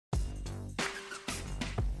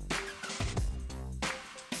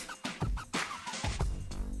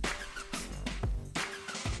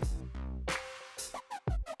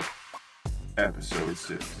Episode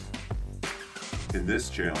 6. In this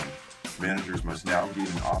challenge, managers must navigate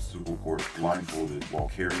an obstacle course blindfolded while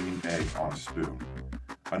carrying an egg on a spoon.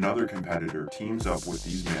 Another competitor teams up with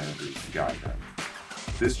these managers to guide them.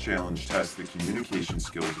 This challenge tests the communication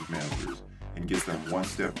skills of managers and gets them one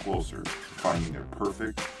step closer to finding their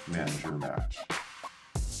perfect manager match.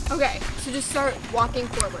 Okay, so just start walking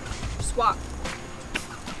forward. Just walk.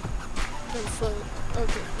 Then slow.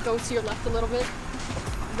 Okay, go to your left a little bit.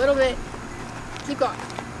 A little bit. Keep going.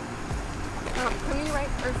 Come to your right,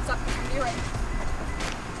 or stop. Come to your right.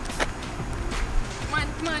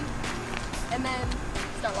 Come on. And then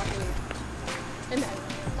start walking. And then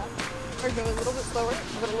stop. Or go a little bit slower,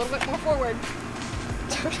 but a little bit more forward.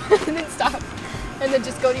 And then stop. And then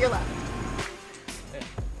just go to your left.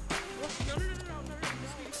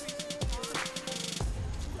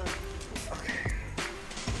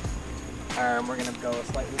 We're going to go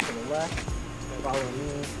slightly to the left. Follow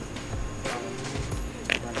me.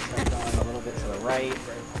 Run a step on a little bit to the right.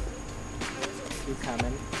 Keep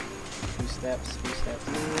coming. Few steps me. Keep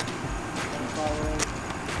following.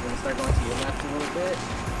 We're going to start going to your left a little bit.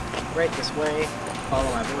 Right this way. Follow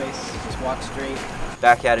my voice. Just walk straight.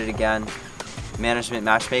 Back at it again. Management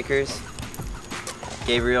matchmakers.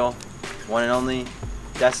 Gabriel, one and only.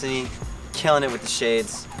 Destiny, killing it with the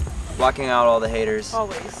shades. Blocking out all the haters.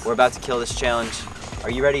 Always. We're about to kill this challenge. Are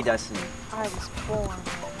you ready, Destiny? I was born.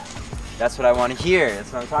 That's what I want to hear.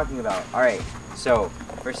 That's what I'm talking about. All right. So,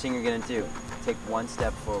 first thing you're going to do, take one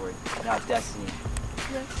step forward. Now, Destiny,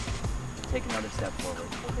 Yes. take another step forward.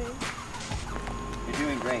 Okay. You're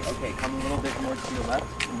doing great. Okay, come a little bit more to your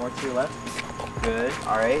left. More to your left. Good.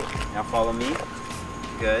 All right. Now follow me.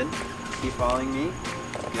 Good. Keep following me.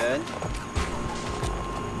 Good.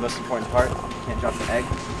 Most important part, you can't drop the egg.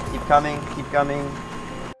 Keep coming.